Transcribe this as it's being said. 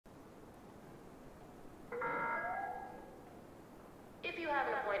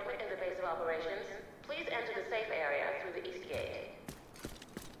operations. Please enter the safe area through the east gate.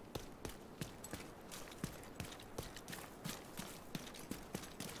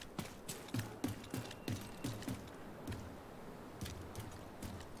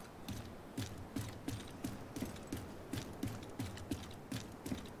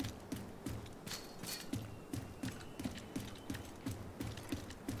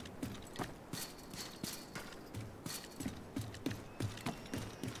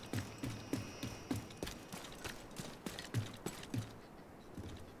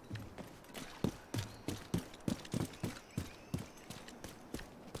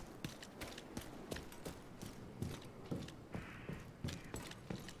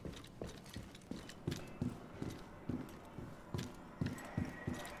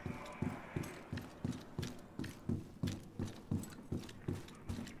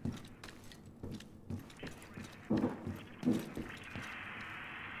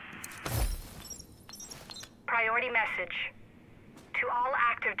 Priority message to all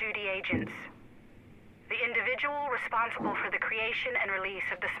active duty agents. The individual responsible for the creation and release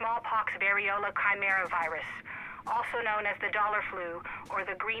of the smallpox variola chimera virus, also known as the dollar flu or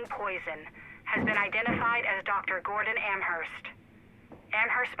the green poison, has been identified as Dr. Gordon Amherst.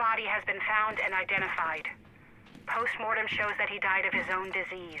 Amherst's body has been found and identified. Post-mortem shows that he died of his own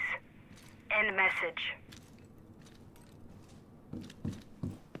disease. End message.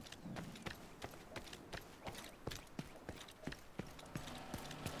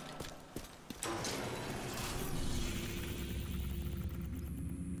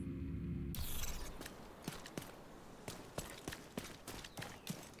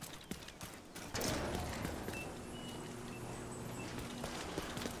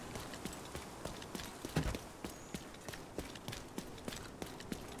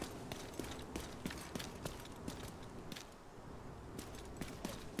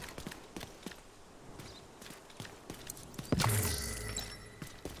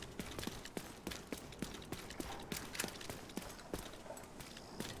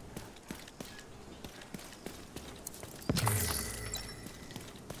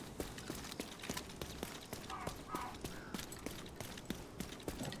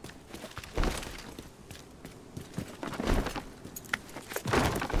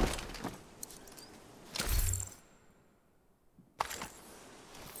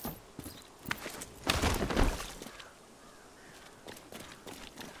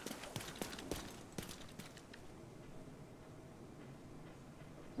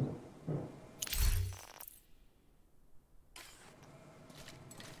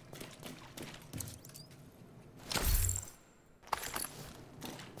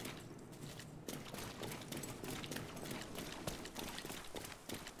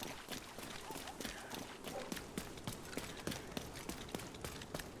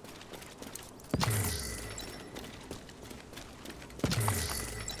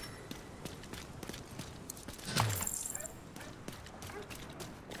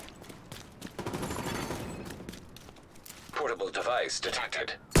 Portable device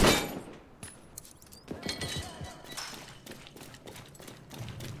detected.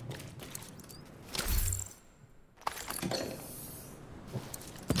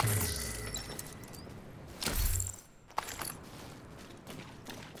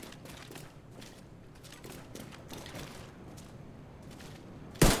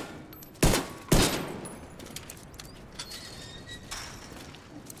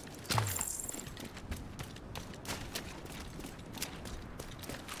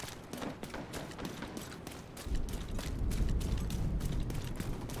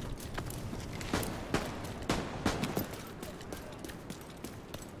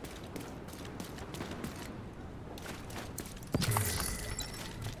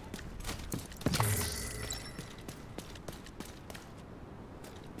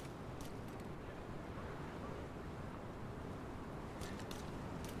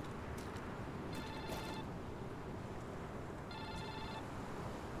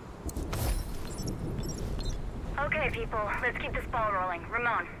 Okay, people, let's keep this ball rolling.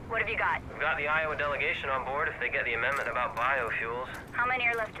 Ramon, what have you got? We've got the Iowa delegation on board if they get the amendment about biofuels. How many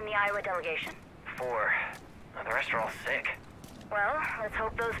are left in the Iowa delegation? 4. The rest are all sick. Well, let's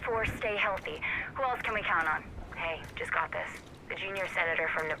hope those 4 stay healthy. Who else can we count on? Hey, just got this. The junior senator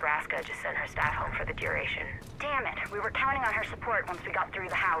from Nebraska just sent her staff home for the duration. Damn it, we were counting on her support once we got through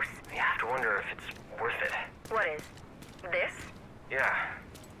the house. You have to wonder if it's worth it. What is? This? Yeah.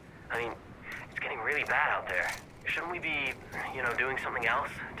 I mean, it's getting really bad out there. Shouldn't we be, doing something else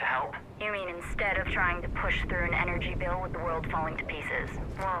to help? You mean instead of trying to push through an energy bill with the world falling to pieces?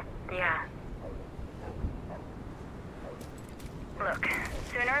 Well, yeah. Look,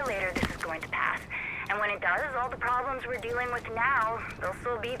 sooner or later this is going going to pass. And when it does, all the problems we're dealing with now, they'll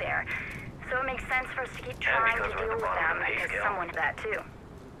still be there. So it makes sense for us to keep trying to deal with them, because someone did that too.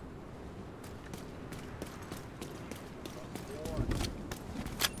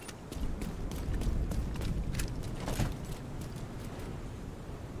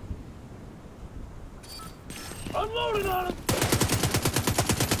 Unloading on him!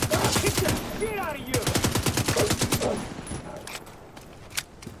 Get that shit out of you!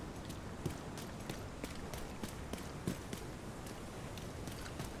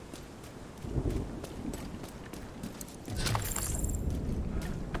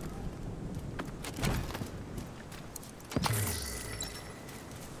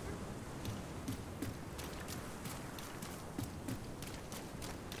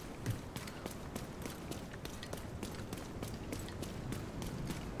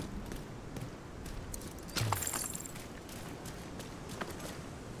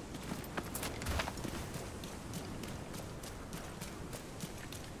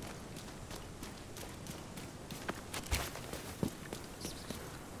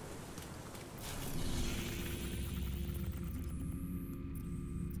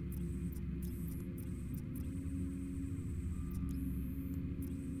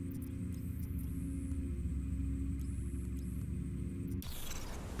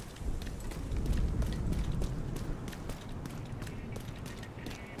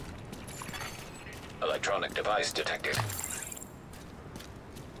 Electronic device detected.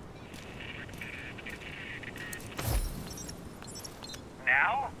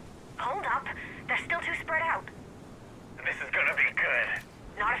 Now? Hold up. They're still too spread out. This is gonna be good.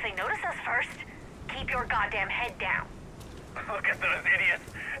 Not if they notice us first. Keep your goddamn head down. Look at those idiots.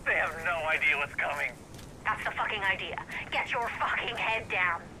 They have no idea what's coming. That's the fucking idea. Get your fucking head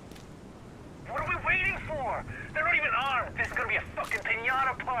down. What are we waiting for? They're not even armed. This is gonna be a fucking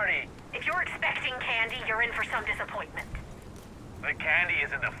pinata party. If you're expecting candy, you're in for some disappointment. The candy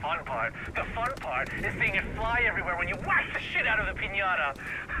isn't the fun part. The fun part is seeing it fly everywhere when you whack the shit out of the pinata.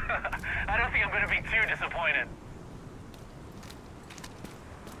 I don't think I'm gonna be too disappointed.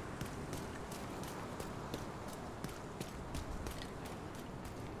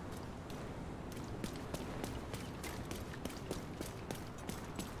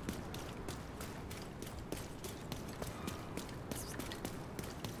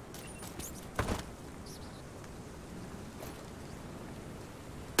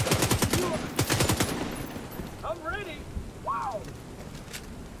 I'm ready! Wow!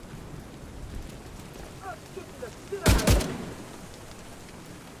 I'm kicking the shit out of you!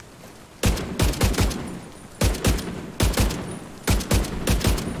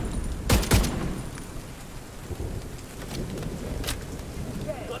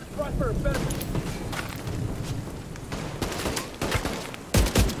 Let's try for a better...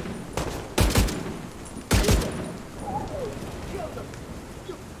 Kill them!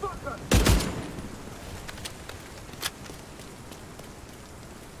 You fucker!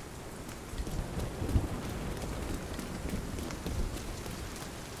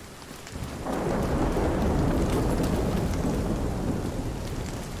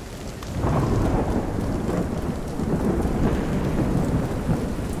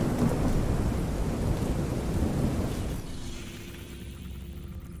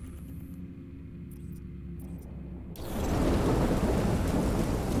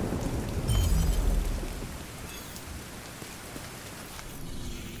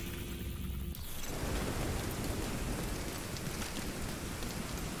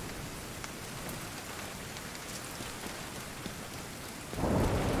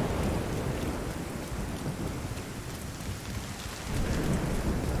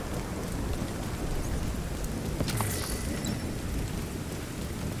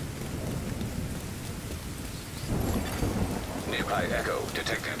 Nearby echo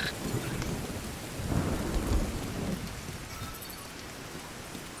detected.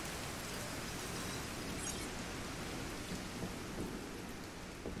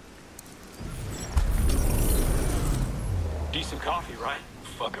 Decent coffee, right?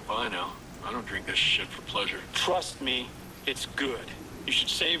 Fuck if I know. I don't drink this shit for pleasure. Trust me, it's good. You should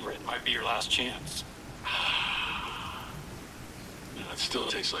savor it. Might be your last chance. It still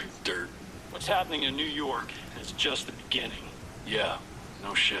tastes like dirt. What's happening in New York is just the beginning. Yeah,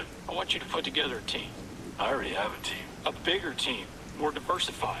 no shit. I want you to put together a team. I already have a team. A bigger team, more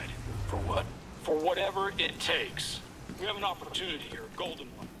diversified. For what? For whatever it takes. We have an opportunity here, a golden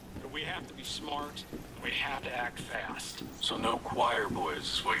one. But we have to be smart, and we have to act fast. So no choir boys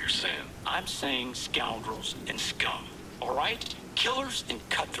is what you're saying? I'm saying scoundrels and scum. All right? Killers and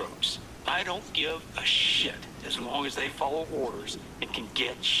cutthroats. I don't give a shit as long as they follow orders and can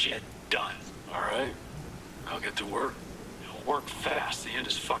get shit done. All right? I'll get to work. I'll work fast. The end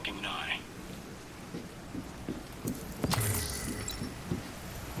is fucking nigh.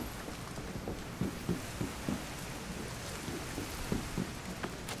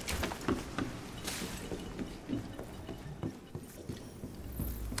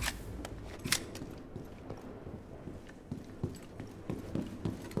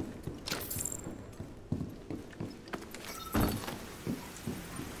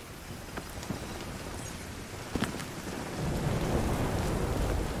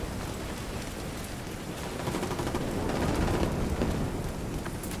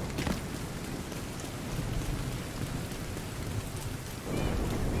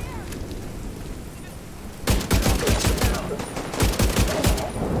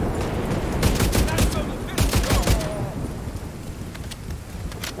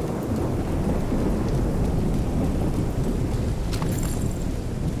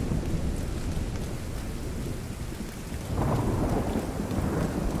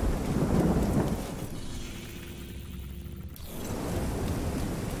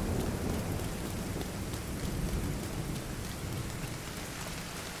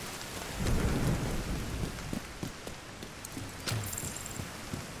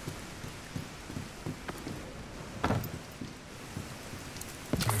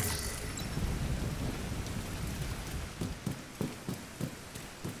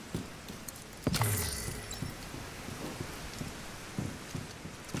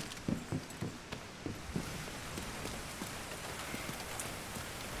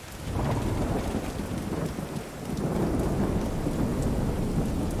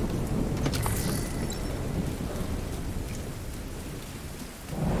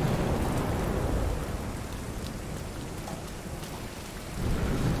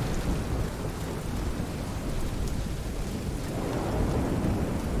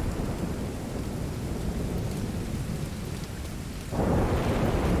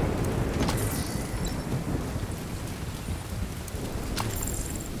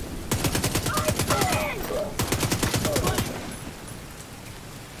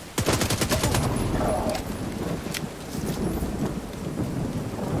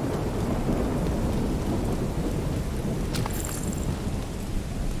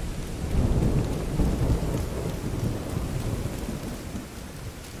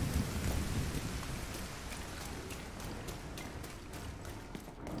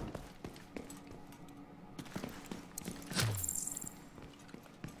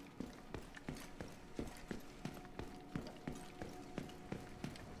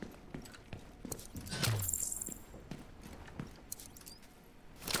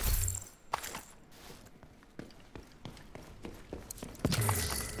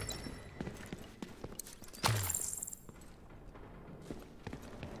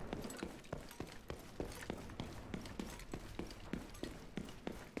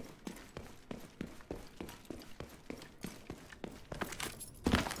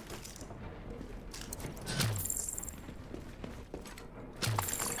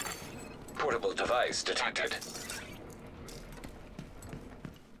 Portable device detected.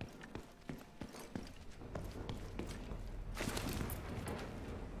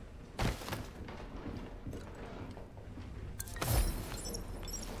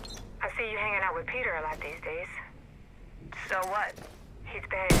 I see you hanging out with Peter a lot these days. So what? He's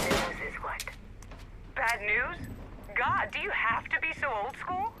bad news is what? Bad news? God, do you have to be so old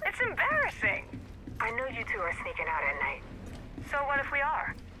school? It's embarrassing. I know you two are sneaking out at night. So what if we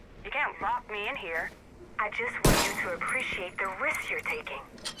are? You can't lock me in here. I just want you to appreciate the risks you're taking.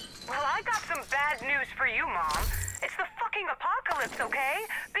 Well, I got some bad news for you, Mom. It's the fucking apocalypse, okay?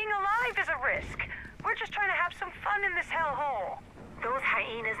 Being alive is a risk. We're just trying to have some fun in this hellhole. Those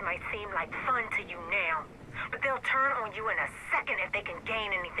hyenas might seem like fun to you now, but they'll turn on you in a second if they can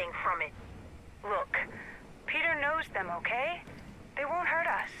gain anything from it. Look, Peter knows them, okay? They won't hurt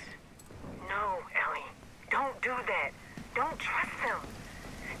us. No, Ellie. Don't do that. Don't trust them.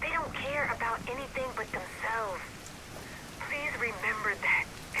 They don't care about anything but themselves. Please remember that,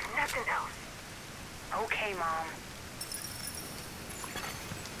 if nothing else. Okay, Mom.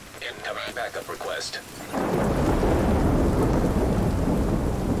 Incoming backup request.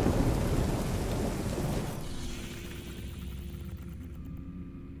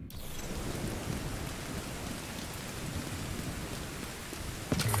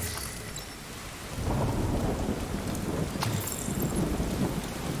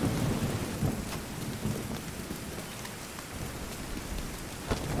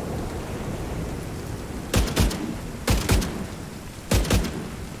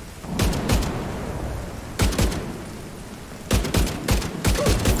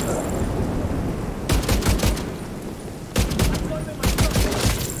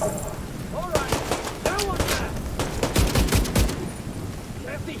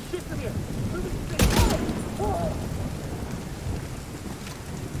 can't see shit from here. Move this thing. Oh!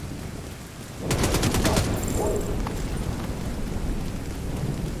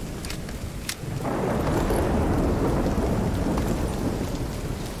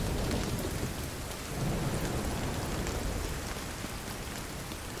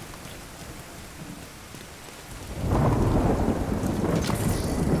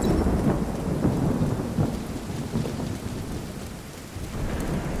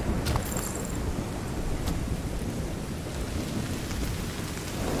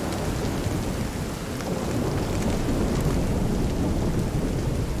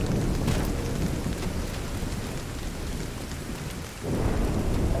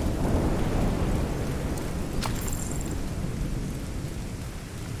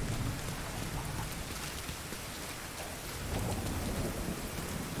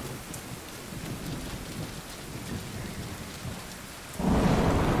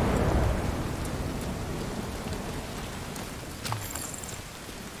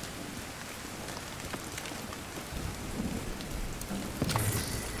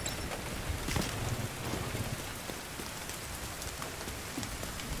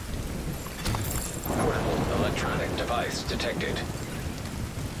 Device detected. You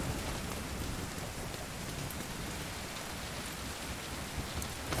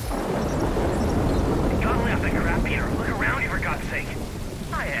gotta lay off the crap, Peter. Look around you, for God's sake.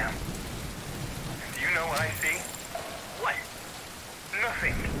 I am. Do you know what I see? What?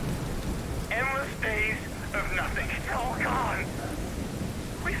 Nothing. Endless days of nothing. It's all gone.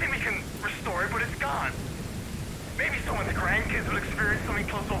 We think we can restore it, but it's gone. Maybe some of the grandkids will experience something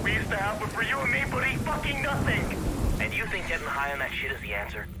close to what we used to have, but for you and me, buddy, fucking nothing. And you think getting high on that shit is the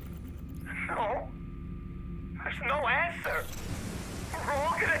answer? No. There's no answer. We're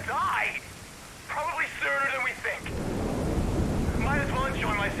all gonna die. Probably sooner than we think. Might as well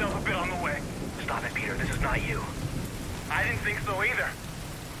enjoy myself a bit on the way. Stop it, Peter. This is not you. I didn't think so either.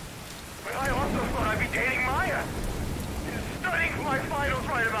 But I also thought I'd be dating Maya. Studying for my finals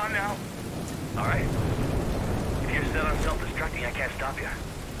right about now. All right. If you're set on self-destructing, I can't stop you.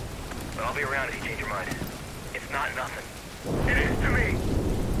 But I'll be around if you change your mind. It's not nothing. It is to me.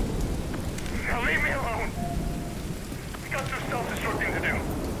 Now leave me alone. I got some self-destructing to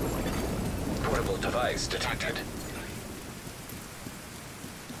do. Portable device detected.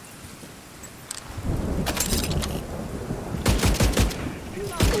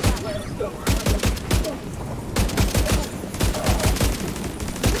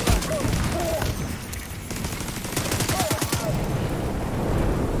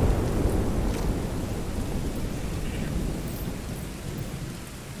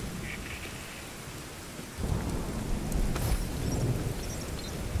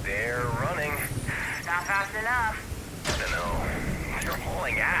 Fast enough. I don't know. You're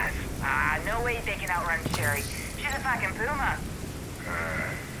hauling ass. No way they can outrun Sherry. She's a fucking puma.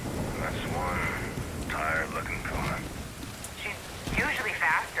 That's one tired-looking puma. She's usually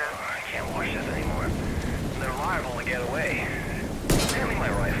faster. I can't watch this anymore. They're liable to get away. Hand me my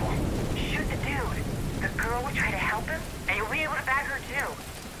rifle. Shoot the dude. The girl will try to help him, and you'll be able to bag her too.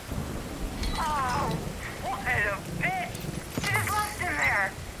 Oh, what a bitch! She just lost him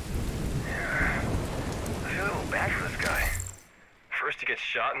there. Yeah. I feel a little bad for this guy. First he gets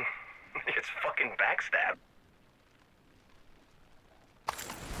shot and he gets fucking backstabbed.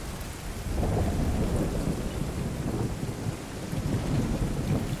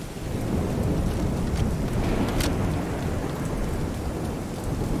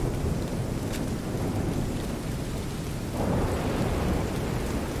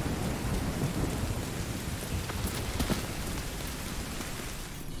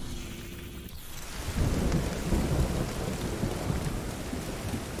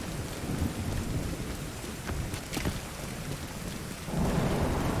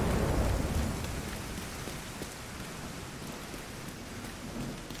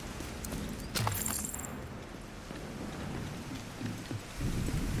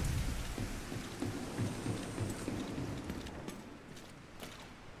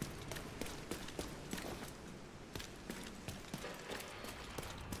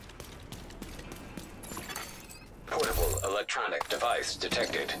 Portable electronic device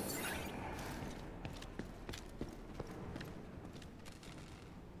detected.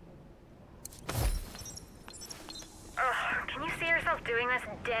 Can you see yourself doing this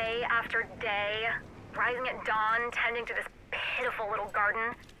day after day? Rising at dawn, tending to this pitiful little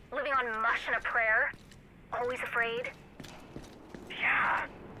garden, living on mush and a prayer? Always afraid? Yeah.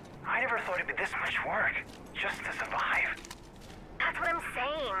 I never thought it'd be this much work, just to survive. That's what I'm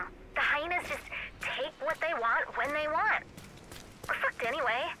saying. The Hyenas just take what they want when they want. We're fucked anyway.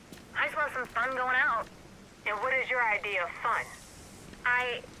 anyway. I just want some fun going out. And what is your idea of fun?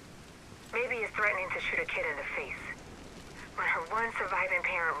 Maybe it's threatening to shoot a kid in the face. When her one surviving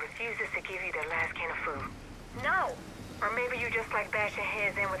parent refuses to give you their last can of food. No! Or maybe you just like bashing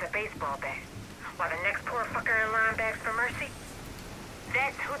heads in with a baseball bat, while the next poor fucker in line begs for mercy.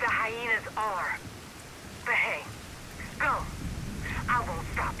 That's who the Hyenas are. But hey, go. I won't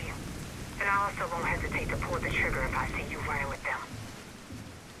stop you. And I also won't hesitate to pull the trigger if I see you running with them.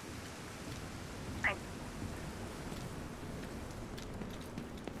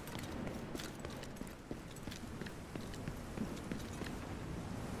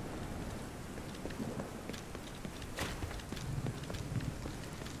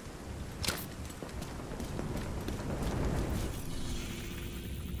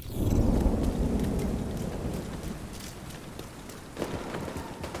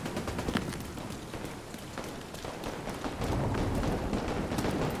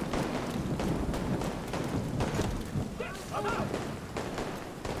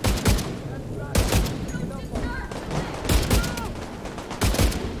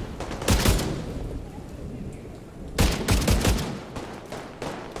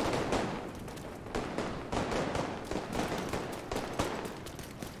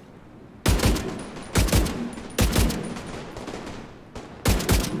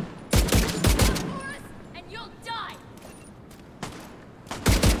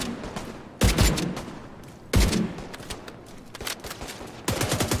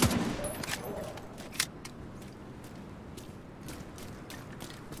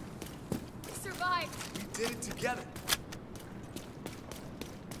 Did it together.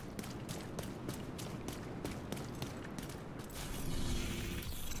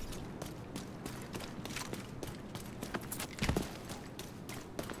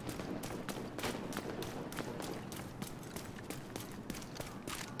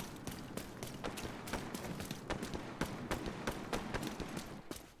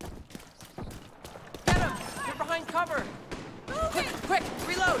 Get him! You're behind cover! Quick, quick,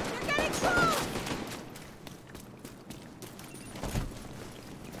 reload! You're getting close!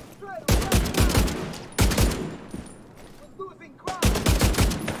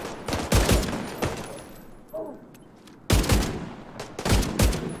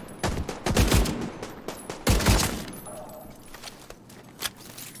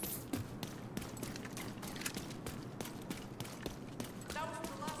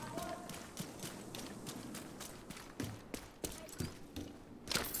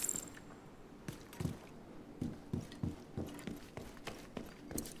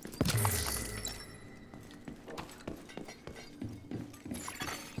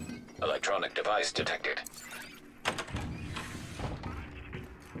 Electronic device detected.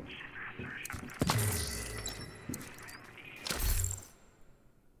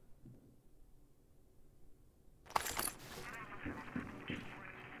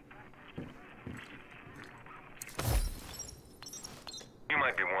 You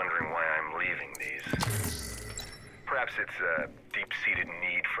might be wondering why I'm leaving these. Perhaps it's a deep-seated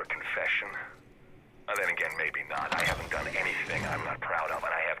need for confession. Then again, maybe not. I haven't done anything I'm not proud of,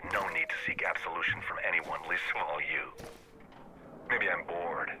 and I have no need to seek absolution from anyone, least of all you. Maybe I'm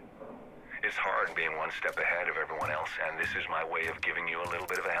bored. It's hard being one step ahead of everyone else, and this is my way of giving you a little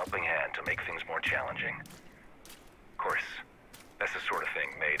bit of a helping hand to make things more challenging. Of course, that's the sort of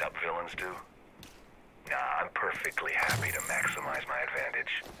thing made-up villains do. Nah, I'm perfectly happy to maximize my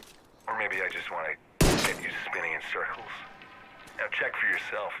advantage. Or maybe I just want to get you spinning in circles. Now check for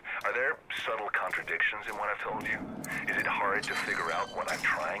yourself. Are there subtle contradictions in what I've told you? Is it hard to figure out what I'm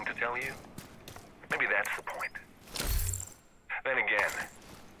trying to tell you? Maybe that's the point. Then again,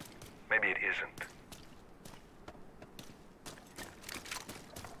 maybe it isn't.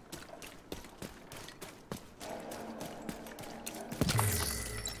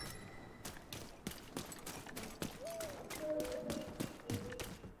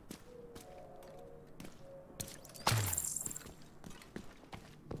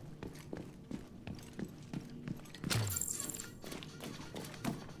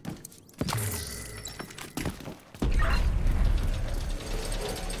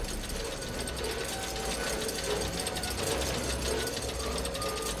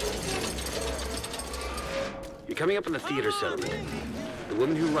 Coming up on the theater settlement. The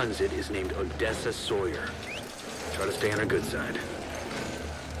woman who runs it is named Odessa Sawyer. Try to stay on her good side.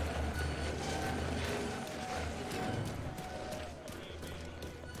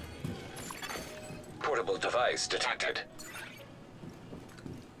 Portable device detected.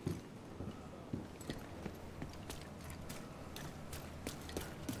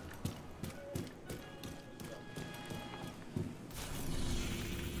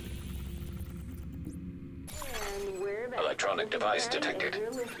 Electronic device detected.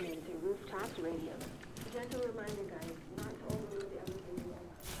 You're listening to Rooftop Radio. Gentle reminder, guys, not to overload everything you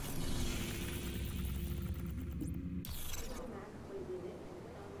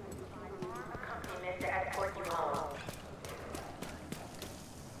Company to escort you home.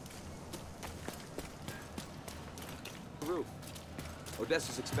 Roof.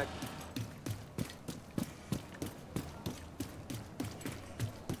 Odessa's expected.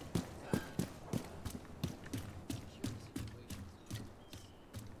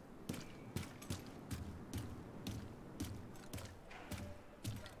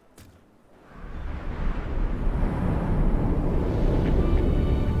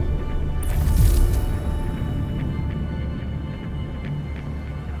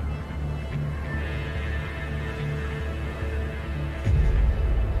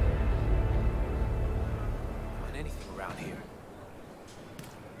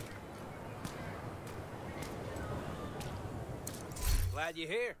 Glad you're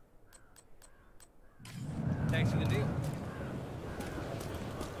here. Thanks for the deal.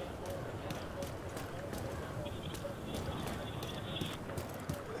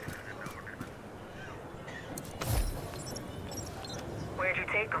 Where'd you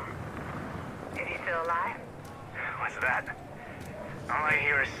take him? Is he still alive? What's that? All I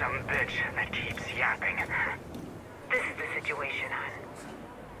hear is some bitch that keeps yapping. This is the situation, hon.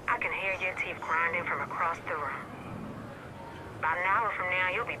 I can hear your teeth grinding from across the room. About an hour from now,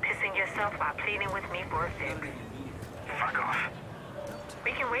 you'll be pissing yourself while pleading with me for a fix. Fuck off.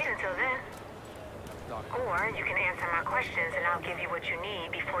 We can wait until then. Or you can answer my questions and I'll give you what you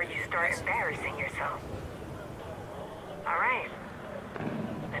need before you start embarrassing yourself. All right.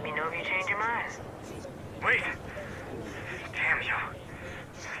 Let me know if you change your mind. Wait. Damn you.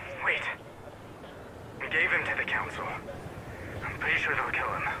 Wait. We gave him to the council. I'm pretty sure they'll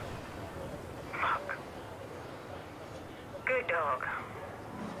kill him. Fuck. Good dog.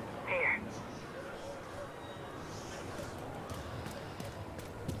 Here.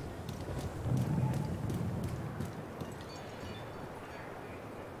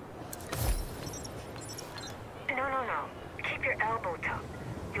 No. Keep your elbow tucked.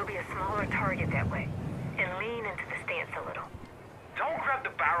 You'll be a smaller target that way. And lean into the stance a little. Don't grab the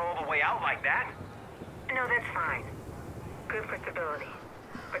barrel all the way out like that. No, that's fine. Good for stability.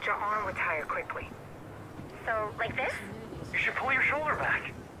 But your arm would tire quickly. So, like this? You should pull your shoulder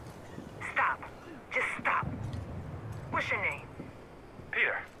back. Stop. Just stop. What's your name?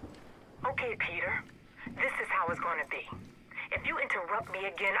 Peter. Okay, Peter. This is how it's gonna be. If you interrupt me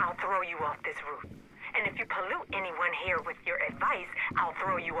again, I'll throw you off this roof. And if you pollute anyone here with your advice, I'll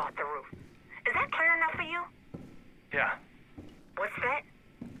throw you off the roof. Is that clear enough for you? Yeah. What's that?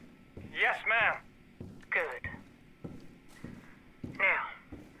 Yes, ma'am. Good. Now,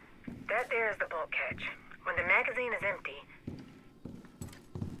 that there is the bulk catch. When the magazine is empty,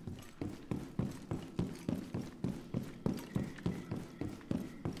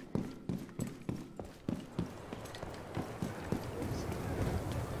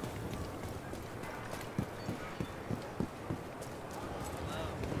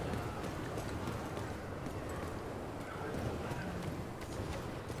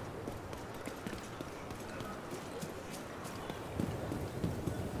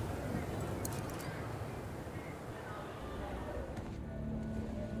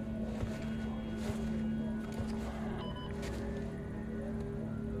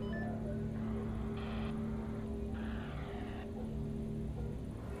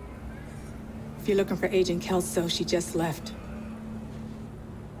 If you're looking for Agent Kelso, she just left.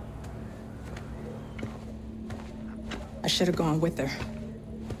 I should have gone with her.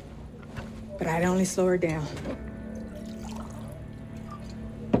 But I'd only slow her down.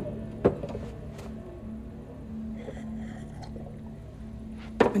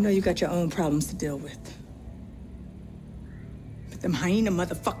 I know you got your own problems to deal with. But them hyena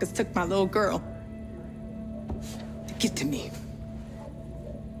motherfuckers took my little girl. To get to me.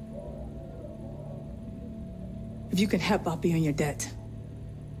 If you can help, I'll be on your debt.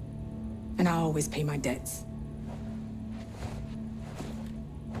 And I always pay my debts.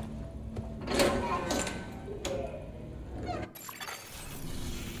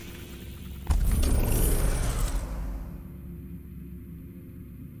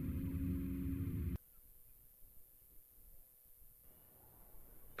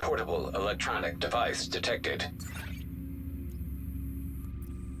 Portable electronic device detected.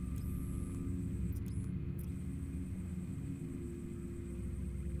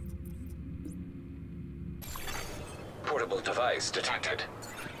 Portable device detected.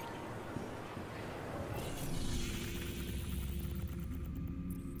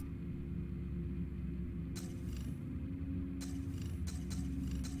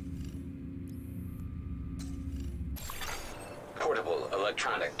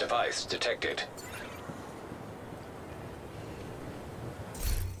 Electronic device detected.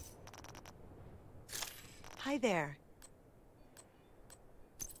 Hi there.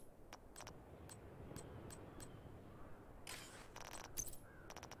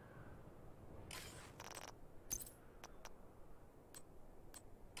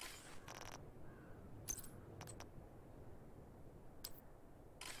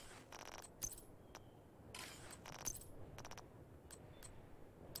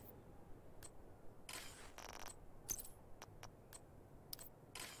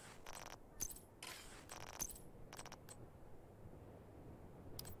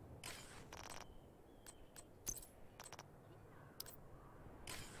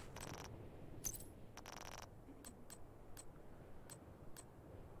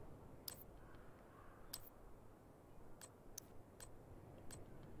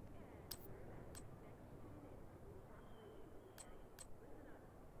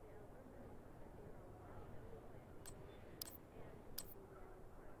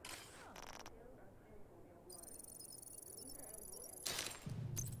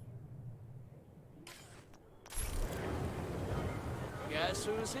 Guess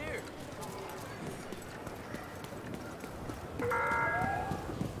who's here?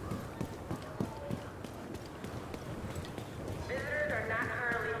 Visitors are not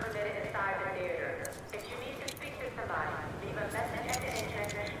currently permitted inside the theater. If you need to speak to somebody, leave a message at the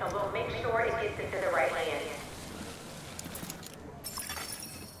entrance and we'll make sure it gets into the right hands.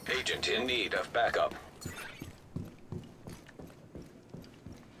 Agent in need of backup.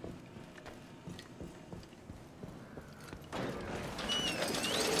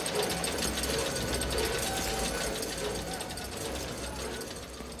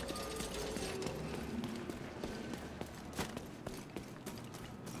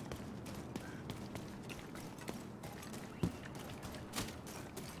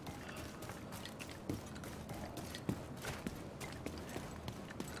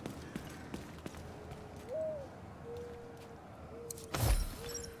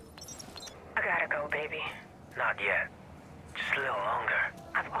 I gotta go, baby. Not yet. Just a little longer.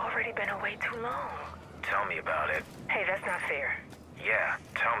 I've already been away too long. Tell me about it. Hey, that's not fair. Yeah,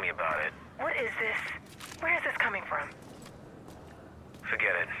 tell me about it. What is this? Where is this coming from?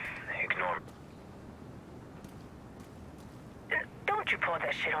 Forget it. Ignore me. Don't you pull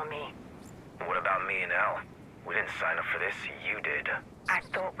that shit on me. What about me and Elle? We didn't sign up for this. You did. I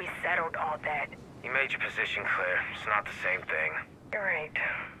thought we settled all that. You made your position clear. It's not the same thing. You're right.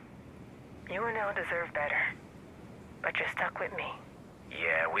 You and Elle deserve better. But you're stuck with me.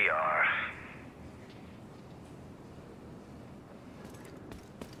 Yeah, we are.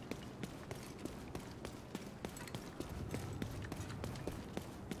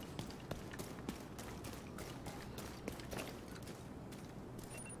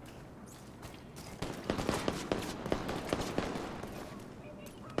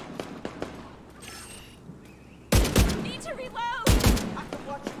 Need to reload! I can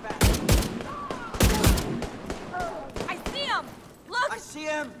watch your back. I see him! Look! I see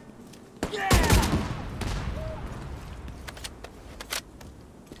him. Yeah!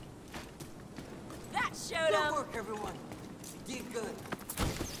 That showed Good him! work, everyone. You did good.